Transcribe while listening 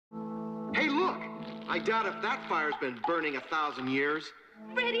Hey, look! I doubt if that fire's been burning 1,000 years.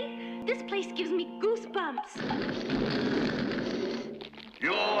 Freddy, this place gives me goosebumps.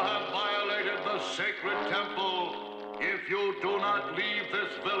 You have violated the sacred temple. If you do not leave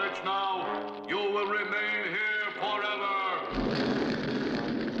this village now, you will remain here forever.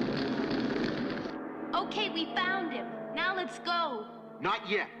 Okay, we found him. Now let's go. Not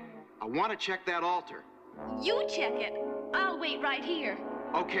yet. I want to check that altar. You check it. I'll wait right here.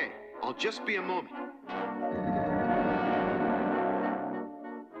 Okay, I'll just be a moment.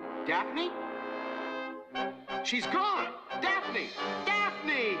 Daphne? She's gone! Daphne!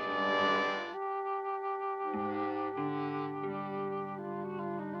 Daphne!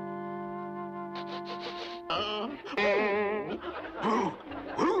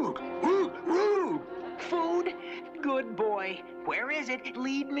 Food? Good boy. Where is it?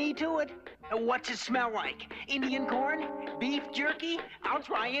 Lead me to it. What's it smell like? Indian corn? Beef jerky? I'll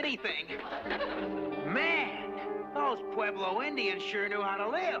try anything. Man, those Pueblo Indians sure knew how to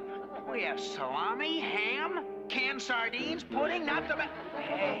live. We have salami, ham, canned sardines, pudding, not the...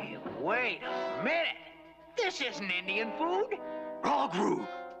 Hey, wait a minute. This isn't Indian food. Dog food.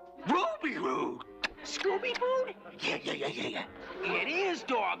 Ruby food. Scooby food? Yeah. It is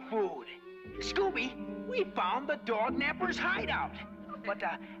dog food. Scooby, we found the Dognapper's hideout. But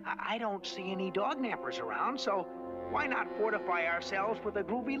I don't see any Dognappers around, so why not fortify ourselves with a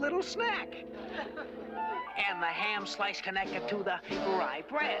groovy little snack? And the ham slice connected to the rye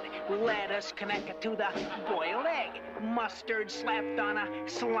bread, lettuce connected to the boiled egg, mustard slapped on a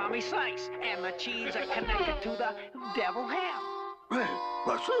salami slice, and the cheese connected to the deviled ham. Hey,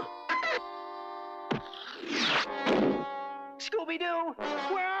 what's up? Scooby-Doo,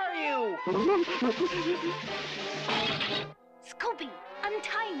 where are you? Scooby,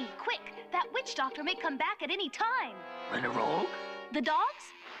 untie me, quick. That witch doctor may come back at any time. And a rogue? The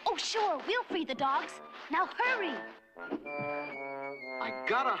dogs? Oh, sure, we'll free the dogs. Now hurry. I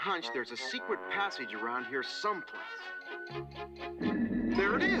got a hunch there's a secret passage around here someplace.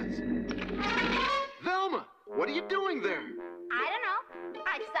 There it is! Velma, what are you doing there? I don't know.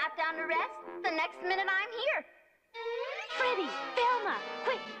 I sat down to rest. The next minute I'm here. Freddy, Velma,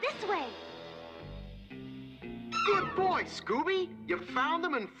 quick, this way. Good boy, Scooby! You found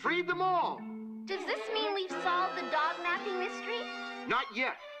them and freed them all! Does this mean we've solved the dog napping mystery? Not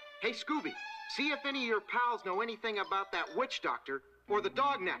yet. Hey, Scooby, see if any of your pals know anything about that witch doctor or the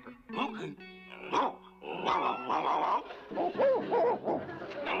Dognapper. Okay.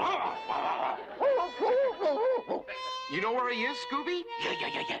 You know where he is, Scooby?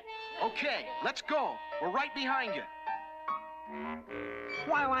 Yeah. Okay, let's go. We're right behind you.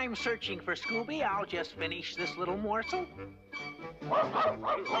 While I'm searching for Scooby, I'll just finish this little morsel.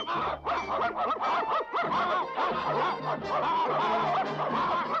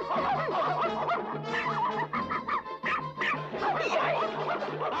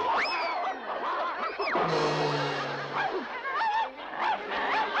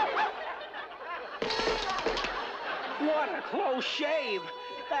 What a close shave!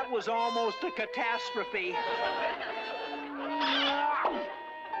 That was almost a catastrophe.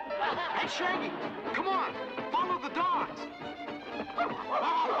 Hey, Shaggy, come on. Follow the dogs.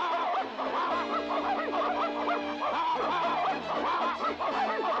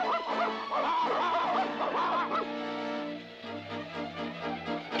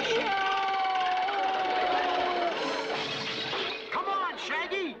 Come on,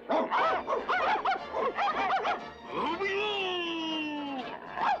 Shaggy.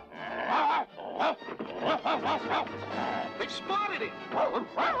 They've spotted him!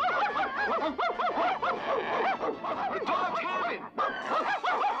 The dogs have him!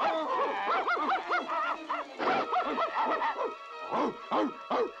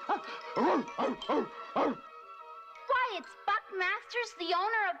 Why, it's Buck Masters, the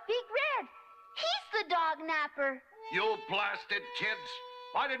owner of Big Red. He's the dog napper. You blasted kids.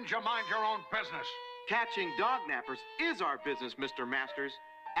 Why didn't you mind your own business? Catching Dognappers is our business, Mr. Masters.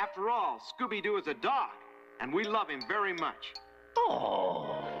 After all, Scooby-Doo is a dog, and we love him very much.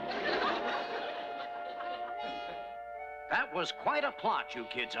 Oh. That was quite a plot you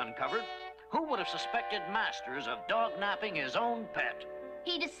kids uncovered. Who would have suspected Masters of dog-napping his own pet?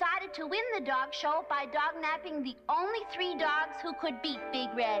 He decided to win the dog show by dog napping the only 3 dogs who could beat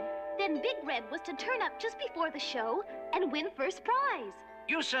Big Red. Then Big Red was to turn up just before the show and win first prize.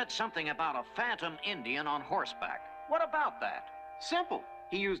 You said something about a phantom Indian on horseback. What about that? Simple.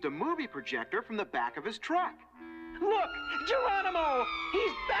 He used a movie projector from the back of his truck. Look, Geronimo!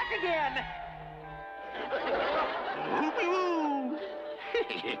 He's back again! Whoopie-woo!